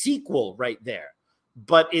built-in sequel right there,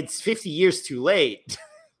 but it's 50 years too late.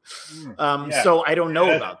 So I don't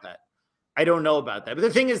know about that. But the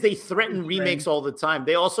thing is, they threaten remakes all the time.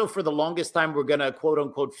 They also, for the longest time, were going to quote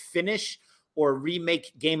unquote finish or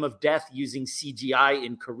remake Game of Death using CGI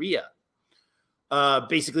in Korea.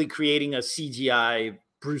 Basically creating a CGI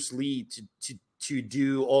Bruce Lee to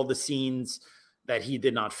do all the scenes that he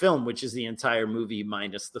did not film, which is the entire movie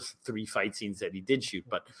minus the 3 fight scenes that he did shoot.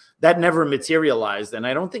 But that never materialized. And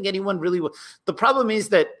I don't think anyone really will. The problem is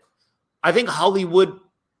that I think Hollywood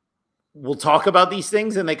will talk about these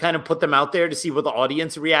things and they kind of put them out there to see what the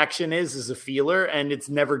audience reaction is as a feeler, and it's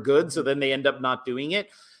never good. So then they end up not doing it.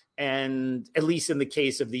 And at least in the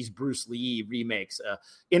case of these Bruce Lee remakes,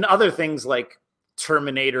 in other things like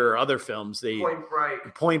Terminator or other films,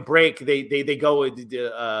 Point Break, they go with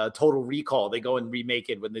Total Recall. They go and remake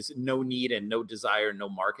it when there's no need and no desire, no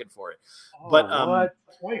market for it. But what?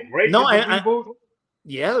 Point Break?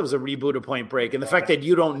 Yeah, there was a reboot of Point Break. And the fact that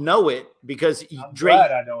you don't know it, because Dre,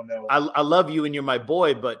 I don't know. I love you and you're my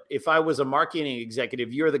boy, but if I was a marketing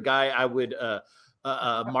executive, you're the guy I would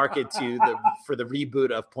market to for the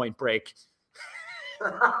reboot of Point Break.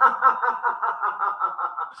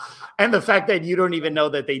 And the fact that you don't even know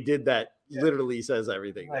that they did that literally says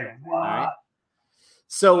everything. Like, all right?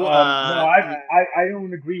 So no, I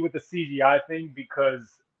don't agree with the CGI thing, because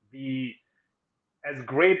the as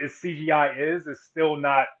great as CGI is, it's still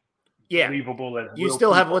not believable as you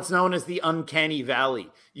still have what's known as the uncanny valley.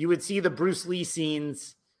 You would see the Bruce Lee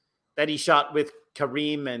scenes that he shot with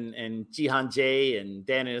Kareem and Jihan Jay and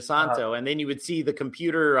Dan Inosanto, and then you would see the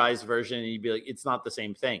computerized version, and you'd be like, it's not the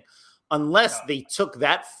same thing. Unless they took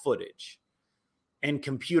that footage and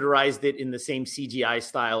computerized it in the same CGI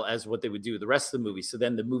style as what they would do the rest of the movie. So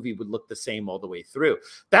then the movie would look the same all the way through.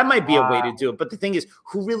 That might be a way to do it. But the thing is,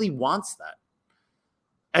 who really wants that?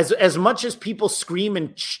 As much as people scream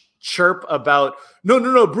and chirp about,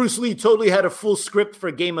 no, Bruce Lee totally had a full script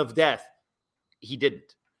for Game of Death. He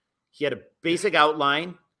didn't. He had a basic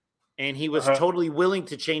outline, and he was totally willing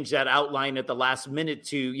to change that outline at the last minute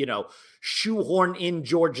to, shoehorn in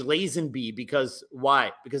George Lazenby. Because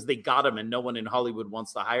why? Because they got him and no one in Hollywood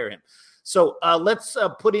wants to hire him. So let's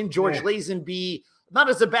put in George Lazenby, not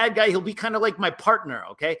as a bad guy. He'll be kind of like my partner,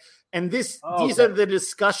 okay? And these are the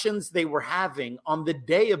discussions they were having on the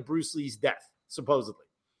day of Bruce Lee's death, supposedly.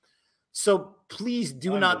 So please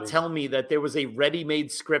do not tell me that there was a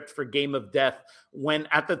ready-made script for Game of Death when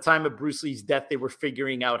at the time of Bruce Lee's death, they were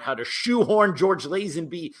figuring out how to shoehorn George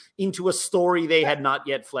Lazenby into a story they had not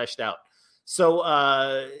yet fleshed out. So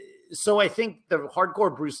I think the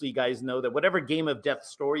hardcore Bruce Lee guys know that whatever Game of Death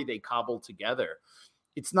story they cobble together,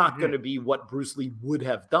 it's not going to be what Bruce Lee would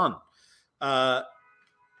have done. And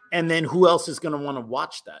then who else is going to want to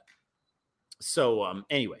watch that? So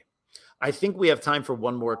anyway. I think we have time for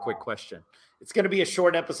one more quick question. It's going to be a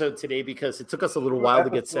short episode today because it took us a little while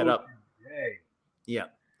to get set up. Today. Yeah.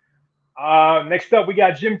 Next up, we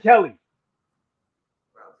got Jim Kelly.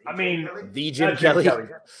 The Jim Kelly.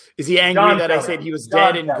 Is he angry John that Kelly. I said he was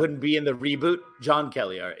dead and couldn't be in the reboot? John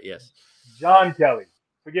Kelly. All right. Yes. John Kelly.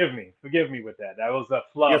 Forgive me with that. That was a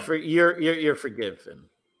flub. You're forgiven.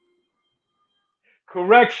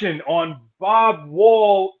 Correction on Bob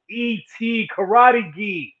Wall E.T. Karate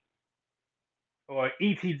Gi. Or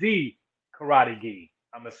ETD Karate Gi.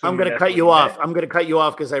 I'm going to cut you off. I'm going to cut you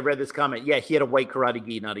off because I read this comment. Yeah, he had a white Karate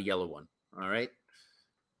Gi, not a yellow one. All right.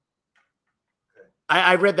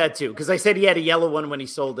 I read that too because I said he had a yellow one when he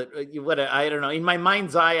sold it. I don't know. In my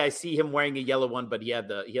mind's eye, I see him wearing a yellow one, but he had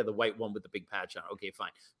the white one with the big patch on. Okay,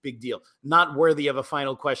 fine. Big deal. Not worthy of a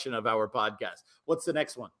final question of our podcast. What's the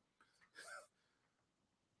next one?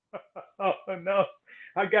 Oh no,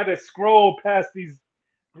 I got to scroll past these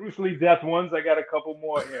Bruce Lee death ones. I got a couple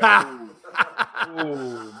more here.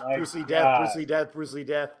 Bruce Lee death. Bruce Lee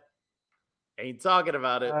death. Ain't talking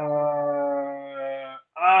about it.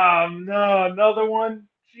 No, another one.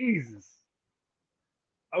 Jesus.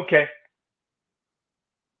 Okay.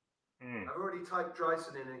 I've already typed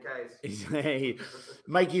Dryson in case. Hey,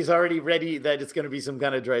 Mikey's already ready that it's going to be some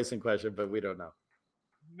kind of Dryson question, but we don't know.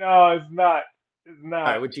 No, it's not. It's not. All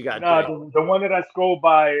right, what you got? No, the one that I scrolled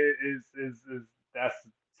by is that's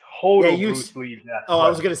total Bruce Lee death. Oh, I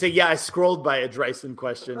was going to say, I scrolled by a Dryson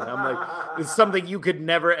question. I'm like, it's something you could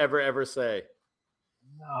never, ever, ever say.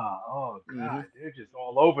 No, oh God, they're just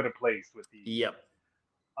all over the place with these. Yep.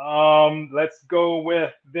 Let's go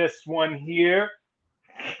with this one here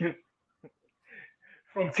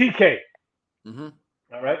from TK. All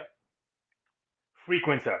right.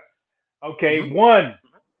 Frequenter. Okay, one.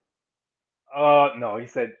 No, he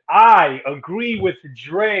said, I agree with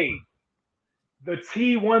Dre. The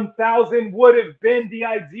T-1000 would have been the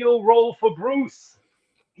ideal role for Bruce.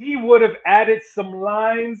 He would have added some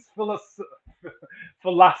lines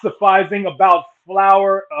philosophizing about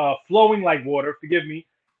flowing like water,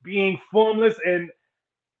 being formless and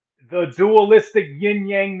the dualistic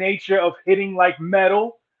yin-yang nature of hitting like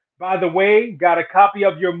metal. By the way, got a copy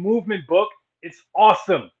of your movement book. It's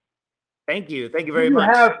awesome. Thank you. Thank you very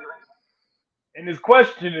much. And his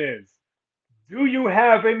question is, do you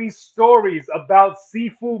have any stories about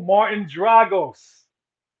Sifu Martin Dragos?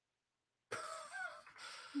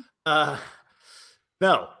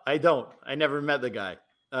 No, I don't. I never met the guy.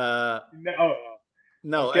 No.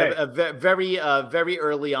 Okay. Very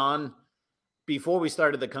early on, before we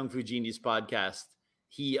started the Kung Fu Genius podcast,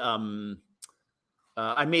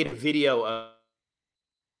 I made a video of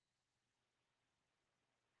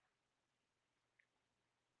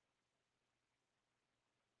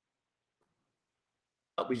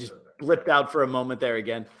we just blipped out for a moment there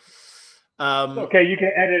again. Okay, you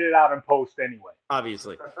can edit it out and post anyway.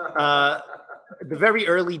 Obviously. The very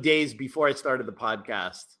early days before I started the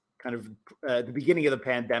podcast, kind of the beginning of the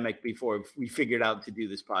pandemic, before we figured out to do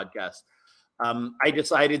this podcast, I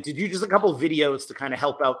decided to do just a couple of videos to kind of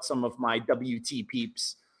help out some of my WT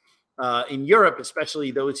peeps in Europe,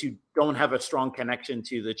 especially those who don't have a strong connection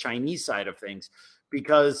to the Chinese side of things.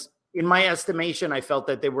 Because in my estimation, I felt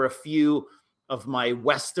that there were a few of my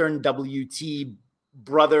Western WT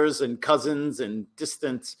brothers and cousins and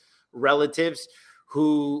distant relatives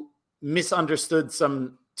who misunderstood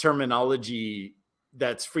some terminology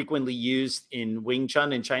that's frequently used in Wing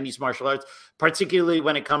Chun and Chinese martial arts, particularly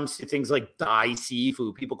when it comes to things like Dai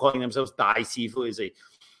Sifu. People calling themselves Dai Sifu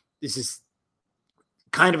this is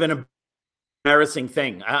kind of an embarrassing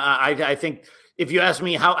thing. I think if you ask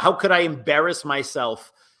me how could I embarrass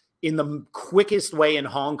myself in the quickest way in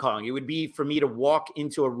Hong Kong, it would be for me to walk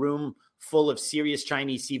into a room full of serious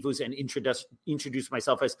Chinese Sifus and introduce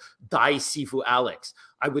myself as Dai Sifu Alex.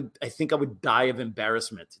 I think I would die of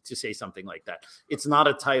embarrassment to say something like that. It's not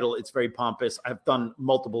a title. It's very pompous. I've done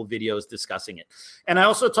multiple videos discussing it. And I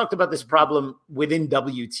also talked about this problem within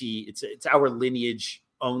WT. It's our lineage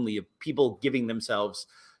only of people giving themselves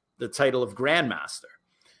the title of Grandmaster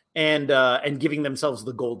and giving themselves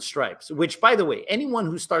the gold stripes, which, by the way, anyone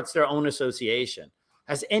who starts their own association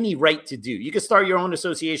has any right to do. You can start your own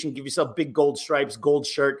association, give yourself big gold stripes, gold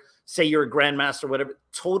shirt, say you're a Grandmaster, whatever.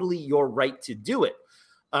 Totally your right to do it.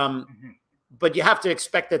 But you have to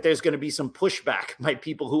expect that there's going to be some pushback by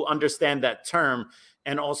people who understand that term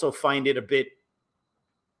and also find it a bit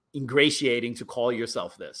ingratiating to call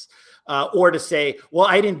yourself this. Or to say, well,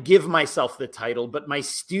 I didn't give myself the title, but my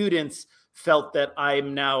students felt that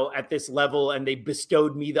I'm now at this level and they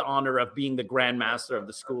bestowed me the honor of being the Grandmaster of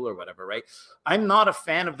the school or whatever, right? I'm not a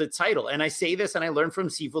fan of the title. And I say this and I learned from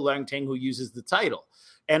Sifu Leung Ting, who uses the title.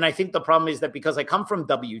 And I think the problem is that because I come from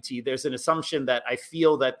WT, there's an assumption that I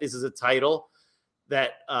feel that this is a title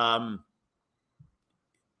that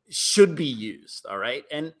should be used, all right?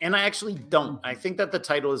 And I actually don't. I think that the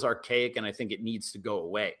title is archaic and I think it needs to go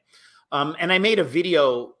away. And I made a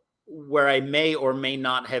video where I may or may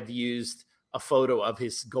not have used a photo of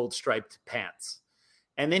his gold-striped pants.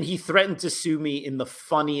 And then he threatened to sue me in the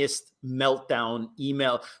funniest meltdown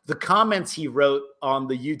email. The comments he wrote on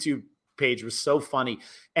the YouTube page was so funny.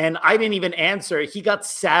 And I didn't even answer. He got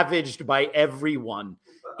savaged by everyone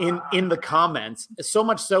in the comments, so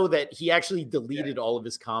much so that he actually deleted all of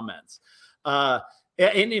his comments. And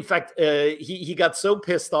in fact, he got so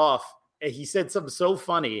pissed off. He said something so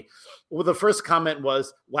funny. Well, the first comment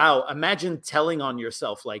was, wow, imagine telling on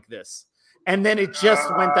yourself like this. And then it just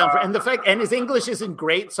went down. And his English isn't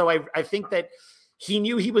great. So I think that he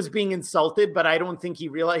knew he was being insulted, but I don't think he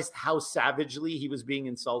realized how savagely he was being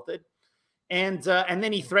insulted. And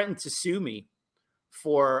then he threatened to sue me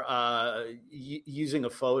for using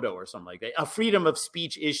a photo or something like that. A freedom of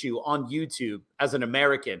speech issue on YouTube as an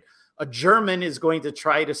American. A German is going to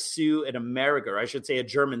try to sue an American, or I should say a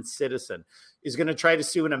German citizen, is going to try to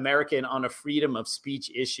sue an American on a freedom of speech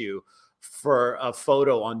issue for a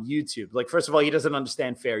photo on YouTube. Like, first of all, he doesn't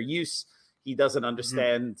understand fair use. He doesn't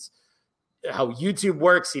understand how YouTube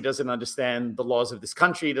works. He doesn't understand the laws of this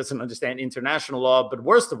country. He doesn't understand international law. But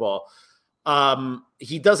worst of all,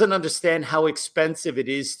 he doesn't understand how expensive it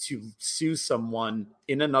is to sue someone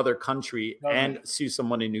in another country and sue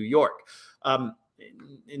someone in New York.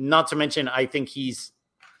 Not to mention, I think he's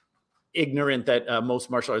ignorant that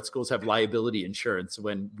most martial arts schools have liability insurance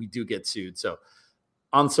when we do get sued. So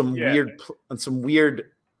on some weird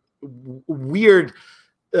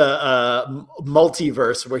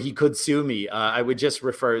multiverse where he could sue me, I would just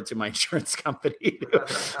refer it to my insurance company.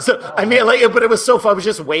 So I mean, like, but it was so fun. I was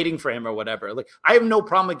just waiting for him or whatever. Like, I have no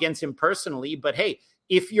problem against him personally, but hey,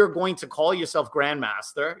 if you're going to call yourself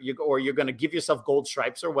Grandmaster, or you're going to give yourself gold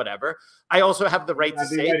stripes or whatever, I also have the right to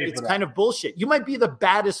say it's kind of bullshit. You might be the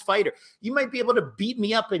baddest fighter. You might be able to beat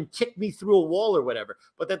me up and kick me through a wall or whatever,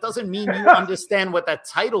 but that doesn't mean you understand what that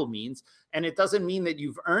title means. And it doesn't mean that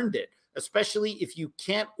you've earned it, especially if you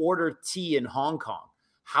can't order tea in Hong Kong.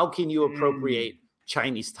 How can you appropriate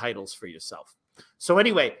Chinese titles for yourself? So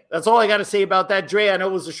anyway, that's all I got to say about that. Dre, I know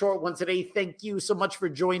it was a short one today. Thank you so much for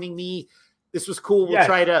joining me. This was cool. We'll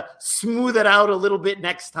try to smooth it out a little bit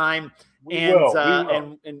next time. But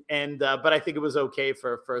I think it was okay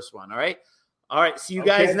for a first one. All right. See you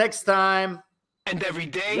guys next time. And every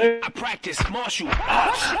day I practice martial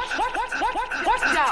arts.